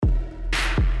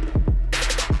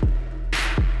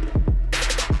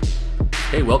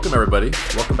Hey, welcome everybody.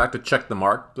 Welcome back to Check the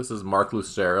Mark. This is Mark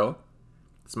Lucero.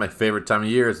 It's my favorite time of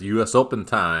year. It's U.S. Open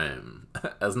time.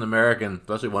 As an American,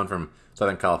 especially one from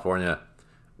Southern California,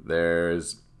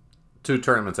 there's two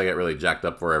tournaments I get really jacked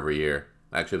up for every year.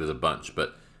 Actually, there's a bunch,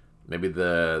 but maybe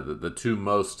the two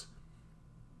most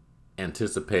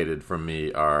anticipated from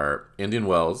me are Indian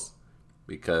Wells,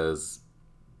 because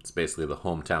it's basically the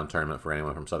hometown tournament for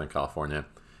anyone from Southern California,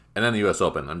 and then the U.S.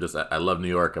 Open. I love New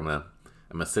York.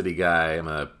 I'm a city guy. I'm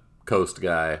a coast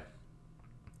guy.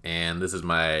 And this is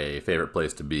my favorite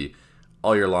place to be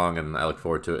all year long, and I look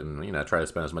forward to it. And, I try to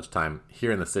spend as much time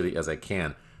here in the city as I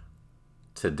can.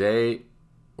 Today,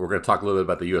 we're going to talk a little bit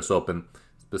about the U.S. Open,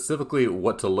 specifically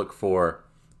what to look for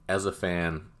as a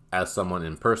fan, as someone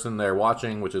in person there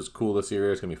watching, which is cool this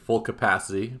year. It's going to be full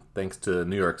capacity, thanks to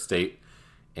New York State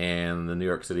and the New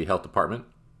York City Health Department,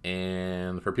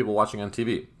 and for people watching on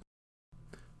TV.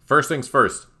 First things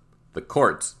first. The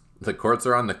courts. The courts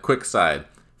are on the quick side.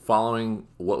 Following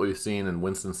what we've seen in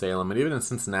Winston-Salem and even in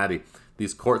Cincinnati,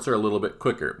 these courts are a little bit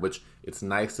quicker, which it's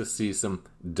nice to see some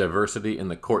diversity in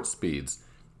the court speeds.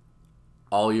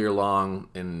 All year long,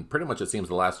 and pretty much it seems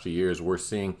the last few years, we're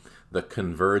seeing the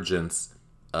convergence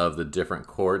of the different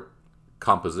court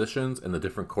compositions and the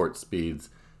different court speeds.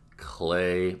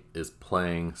 Clay is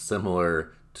playing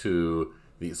similar to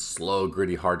these slow,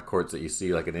 gritty, hard courts that you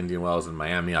see like at Indian Wells in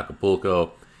Miami,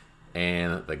 Acapulco.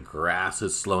 And the grass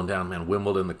is slowing down. Man,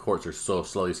 Wimbledon, the courts are so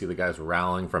slow. You see the guys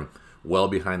rallying from well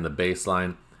behind the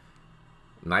baseline.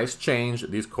 Nice change.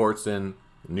 These courts in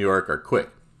New York are quick.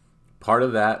 Part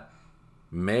of that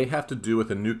may have to do with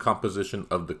the new composition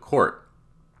of the court.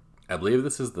 I believe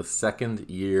this is the second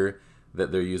year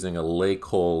that they're using a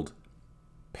lake-hold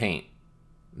paint.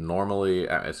 It's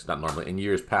not normally, in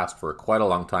years past, for quite a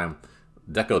long time,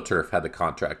 DecoTurf had the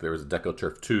contract. There was a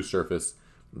DecoTurf 2 surface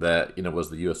that was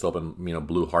the U.S. Open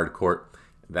blue hard court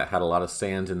that had a lot of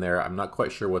sand in there. I'm not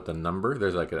quite sure what the number.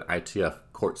 There's like an ITF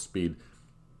court speed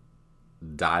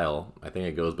dial. I think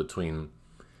it goes between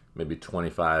maybe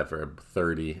 25 or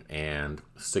 30 and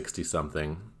 60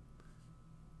 something.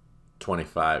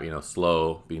 25,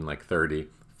 slow being like 30,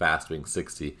 fast being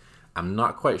 60. I'm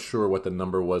not quite sure what the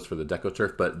number was for the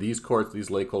DecoTurf, but these courts, these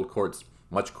lake-hold courts,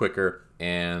 much quicker,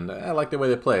 and I like the way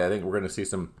they play. I think we're going to see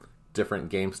some different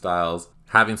game styles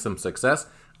having some success.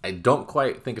 I don't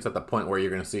quite think it's at the point where you're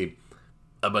going to see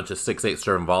a bunch of 6'8"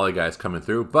 serve and volley guys coming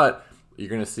through, but you're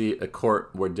going to see a court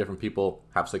where different people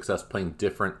have success playing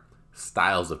different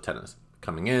styles of tennis.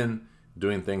 Coming in,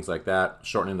 doing things like that,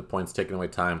 shortening the points, taking away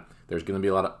time. There's going to be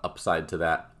a lot of upside to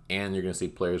that, and you're going to see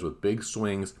players with big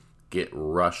swings get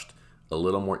rushed a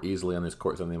little more easily on these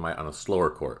courts than they might on a slower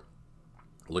court.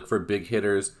 Look for big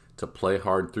hitters to play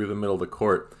hard through the middle of the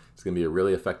court. It's going to be a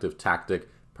really effective tactic,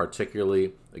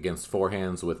 particularly against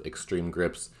forehands with extreme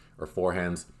grips or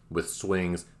forehands with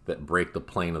swings that break the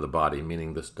plane of the body,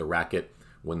 meaning the racket,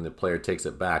 when the player takes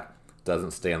it back,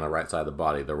 doesn't stay on the right side of the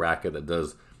body. The racket that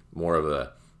does more of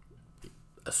a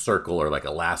circle or like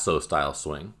a lasso style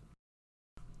swing.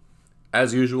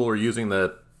 As usual, we're using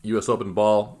the U.S. Open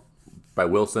ball by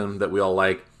Wilson that we all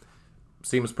like.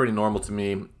 Seems pretty normal to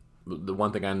me. The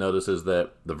one thing I notice is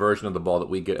that the version of the ball that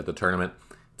we get at the tournament,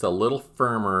 it's a little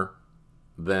firmer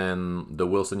than the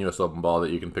Wilson U.S. Open ball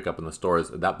that you can pick up in the stores.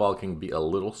 That ball can be a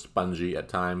little spongy at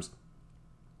times.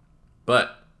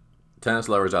 But tennis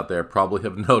lovers out there probably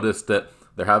have noticed that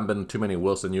there haven't been too many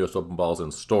Wilson U.S. Open balls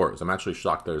in stores. I'm actually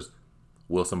shocked there's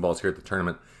Wilson balls here at the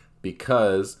tournament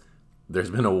because there's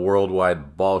been a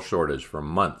worldwide ball shortage for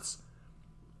months.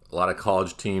 A lot of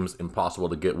college teams, impossible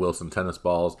to get Wilson tennis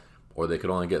balls, or they could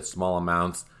only get small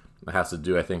amounts. It has to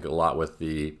do, I think, a lot with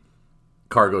the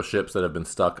cargo ships that have been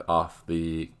stuck off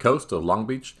the coast of Long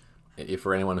Beach.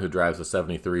 For anyone who drives the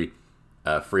 73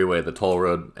 freeway, the toll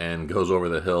road, and goes over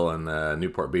the hill in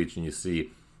Newport Beach, and you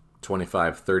see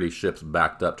 25, 30 ships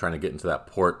backed up trying to get into that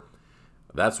port,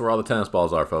 that's where all the tennis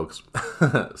balls are, folks.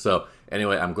 So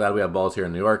anyway, I'm glad we have balls here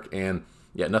in New York, and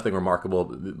yeah, nothing remarkable,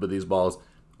 but these balls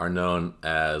are known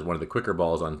as one of the quicker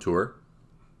balls on tour.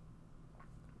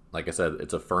 Like I said,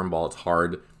 it's a firm ball. It's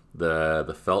hard.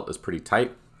 The felt is pretty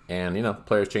tight. And,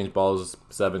 players change balls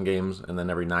 7 games and then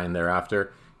every 9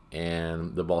 thereafter.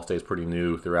 And the ball stays pretty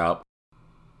new throughout.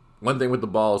 One thing with the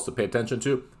ball is to pay attention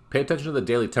to the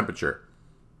daily temperature.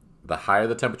 The higher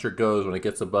the temperature goes, when it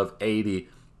gets above 80,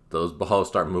 those balls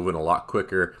start moving a lot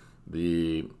quicker.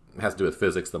 It has to do with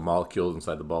physics. The molecules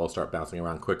inside the ball start bouncing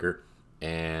around quicker.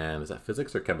 And is that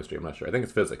physics or chemistry? I'm not sure. I think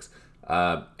it's physics.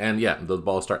 And yeah, those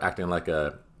balls start acting like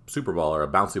a super ball or a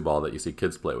bouncy ball that you see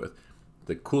kids play with.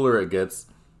 The cooler it gets,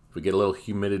 if we get a little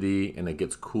humidity and it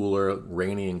gets cooler,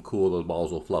 rainy and cool, those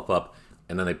balls will fluff up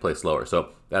and then they play slower. So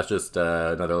that's just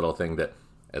another little thing that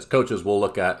as coaches we'll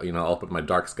look at. I'll open my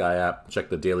Dark Sky app, check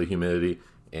the daily humidity,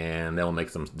 and then we'll make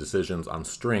some decisions on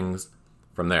strings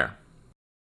from there.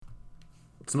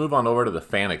 Let's move on over to the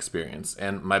fan experience.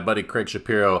 And my buddy Craig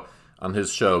Shapiro on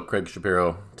his show, Craig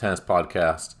Shapiro Tennis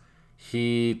Podcast,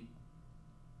 he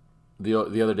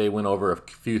the other day went over a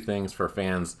few things for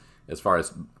fans as far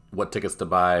as what tickets to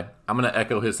buy. I'm going to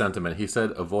echo his sentiment. He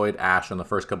said avoid Ashe in the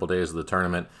first couple days of the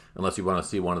tournament unless you want to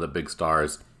see one of the big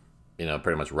stars,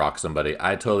 pretty much rock somebody.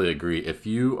 I totally agree. If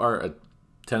you are a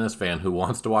tennis fan who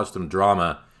wants to watch some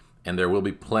drama, and there will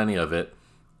be plenty of it,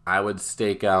 I would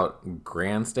stake out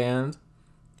Grandstand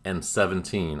and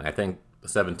 17. I think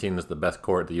 17 is the best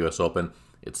court at the U.S. Open.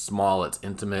 It's small, it's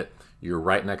intimate. You're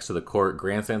right next to the court.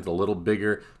 Grandstand's a little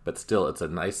bigger, but still, it's a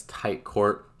nice, tight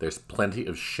court. There's plenty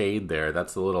of shade there.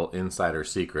 That's a little insider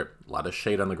secret. A lot of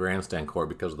shade on the Grandstand court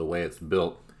because of the way it's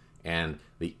built and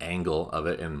the angle of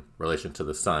it in relation to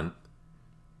the sun.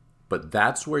 But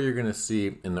that's where you're going to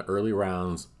see in the early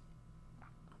rounds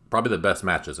probably the best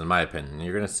matches, in my opinion.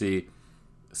 You're going to see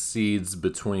seeds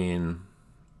between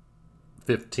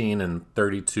 15 and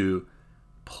 32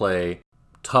 play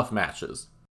tough matches.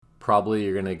 Probably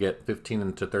you're going to get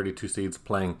 15 to 32 seeds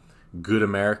playing good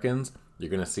Americans. You're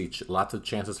going to see lots of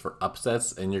chances for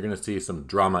upsets, and you're going to see some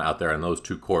drama out there on those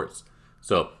two courts.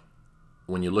 So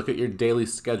when you look at your daily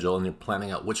schedule and you're planning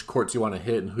out which courts you want to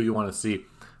hit and who you want to see,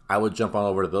 I would jump on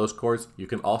over to those courts. You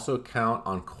can also count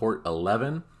on court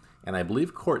 11, and I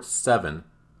believe court 7.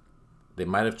 They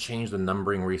might have changed the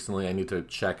numbering recently. I need to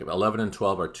check. 11 and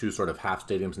 12 are two sort of half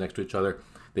stadiums next to each other.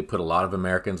 They put a lot of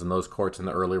Americans in those courts in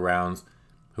the early rounds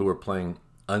who were playing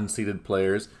unseeded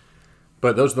players.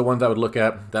 But those are the ones I would look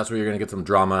at. That's where you're going to get some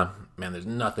drama. Man, there's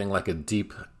nothing like a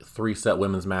deep 3-set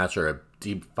women's match or a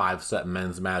deep 5-set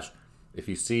men's match. If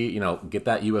you see, get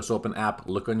that U.S. Open app,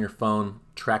 look on your phone,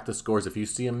 track the scores. If you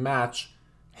see a match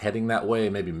heading that way,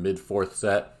 maybe mid-4th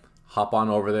set, hop on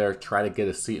over there, try to get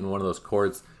a seat in one of those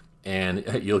courts, and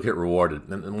you'll get rewarded.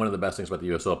 And one of the best things about the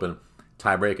U.S. Open,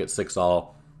 tiebreak at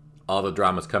 6-all, all the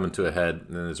drama's coming to a head,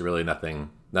 and there's really nothing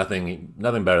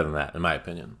better than that, in my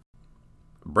opinion.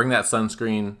 Bring that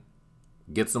sunscreen,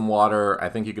 get some water. I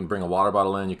think you can bring a water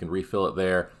bottle in, you can refill it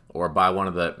there, or buy one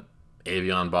of the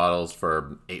Evian bottles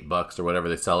for $8 or whatever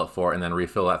they sell it for, and then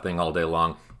refill that thing all day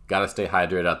long. Got to stay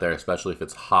hydrated out there, especially if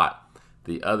it's hot.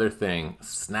 The other thing,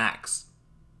 snacks.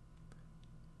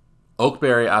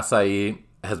 Oakberry Acai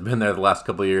has been there the last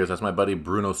couple of years. That's my buddy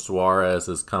Bruno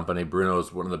Suarez's company.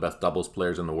 Bruno's one of the best doubles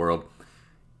players in the world.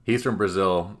 He's from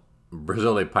Brazil.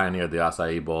 They pioneered the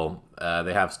Acai Bowl.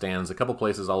 They have stands a couple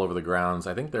places all over the grounds.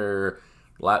 I think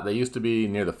they used to be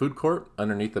near the food court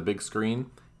underneath the big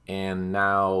screen, and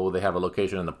now they have a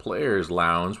location in the Players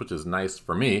Lounge, which is nice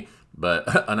for me, but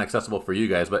inaccessible for you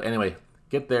guys. But anyway,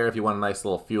 get there if you want a nice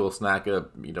little fuel snack, a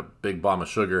big bomb of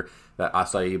sugar. That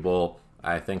Acai Bowl,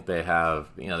 I think they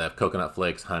have coconut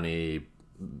flakes, honey,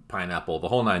 pineapple, the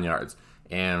whole 9 yards.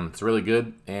 And it's really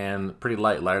good and pretty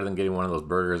lighter than getting one of those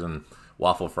burgers and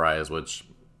waffle fries, which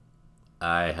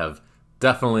I have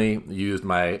definitely used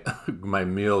my my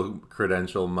meal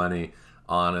credential money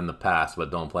on in the past, but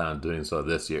don't plan on doing so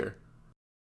this year.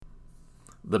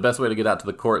 The best way to get out to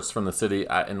the courts from the city,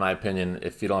 in my opinion,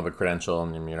 if you don't have a credential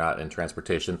and you're not in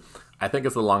transportation, I think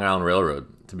it's the Long Island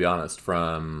Railroad, to be honest,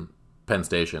 from Penn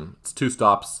Station. It's 2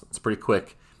 stops. It's pretty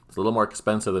quick. It's a little more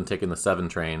expensive than taking the 7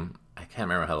 train. I can't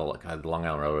remember how the Long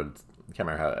Island Railroad, I can't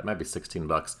remember how, it might be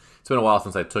 $16. It's been a while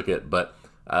since I took it, but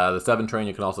the 7 train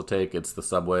you can also take. It's the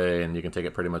subway, and you can take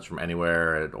it pretty much from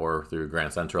anywhere or through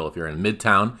Grand Central if you're in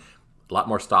Midtown. A lot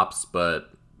more stops, but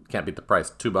can't beat the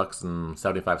price.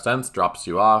 $2.75 drops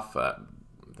you off. I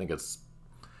think it's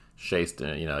Shea,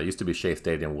 it used to be Shea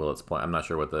Stadium, Willets Point. I'm not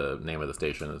sure what the name of the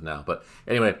station is now. But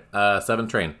anyway, 7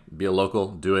 train. Be a local.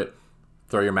 Do it.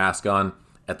 Throw your mask on.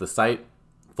 At the site,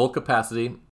 full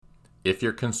capacity. If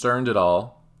you're concerned at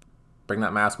all, bring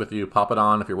that mask with you. Pop it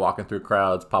on if you're walking through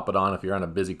crowds. Pop it on if you're on a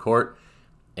busy court.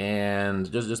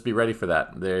 And just be ready for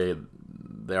that. They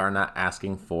are not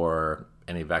asking for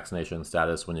any vaccination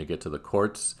status when you get to the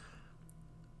courts.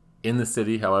 In the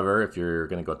city, however, if you're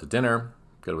going to go out to dinner,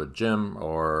 go to a gym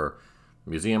or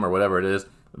museum or whatever it is,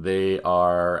 they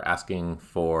are asking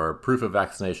for proof of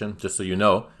vaccination, just so you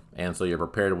know, and so you're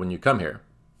prepared when you come here.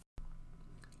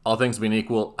 All things being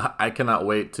equal, I cannot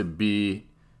wait to be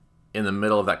in the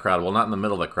middle of that crowd. Well, not in the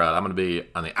middle of the crowd. I'm going to be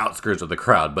on the outskirts of the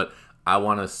crowd, but I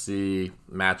want to see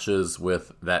matches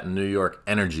with that New York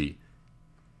energy,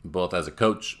 both as a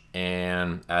coach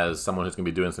and as someone who's going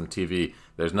to be doing some TV.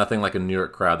 There's nothing like a New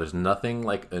York crowd. There's nothing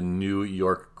like a New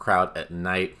York crowd at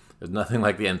night There's nothing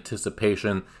like the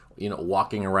anticipation,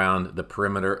 walking around the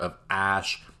perimeter of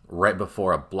Ash right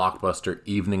before a blockbuster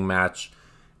evening match.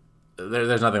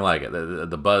 There's nothing like it.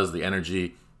 The buzz, the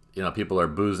energy, people are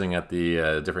boozing at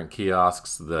the different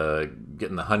kiosks,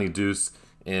 getting the honey deuce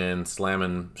and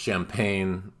slamming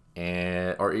champagne,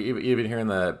 or even hearing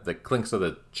the clinks of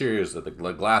the cheers at the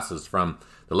glasses from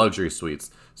the luxury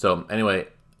suites. So anyway,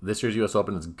 this year's US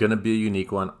Open is going to be a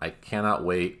unique one. I cannot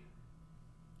wait.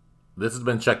 This has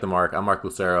been Check the Mark. I'm Mark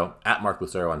Lucero, at Mark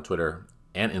Lucero on Twitter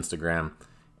and Instagram.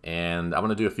 And I'm going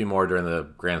to do a few more during the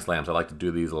Grand Slams. I like to do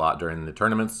these a lot during the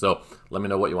tournaments. So let me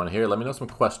know what you want to hear. Let me know some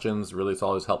questions. Really, it's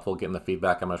always helpful getting the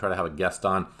feedback. I'm going to try to have a guest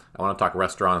on. I want to talk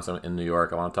restaurants in New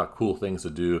York. I want to talk cool things to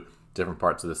do, different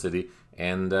parts of the city.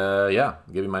 And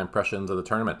give you my impressions of the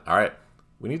tournament. All right.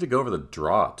 We need to go over the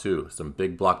draw, too. Some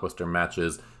big blockbuster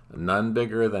matches. None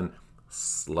bigger than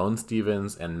Sloane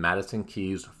Stephens and Madison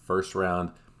Keys first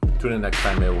round. Tune in next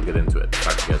time. Maybe we'll get into it.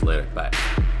 Talk to you guys later. Bye.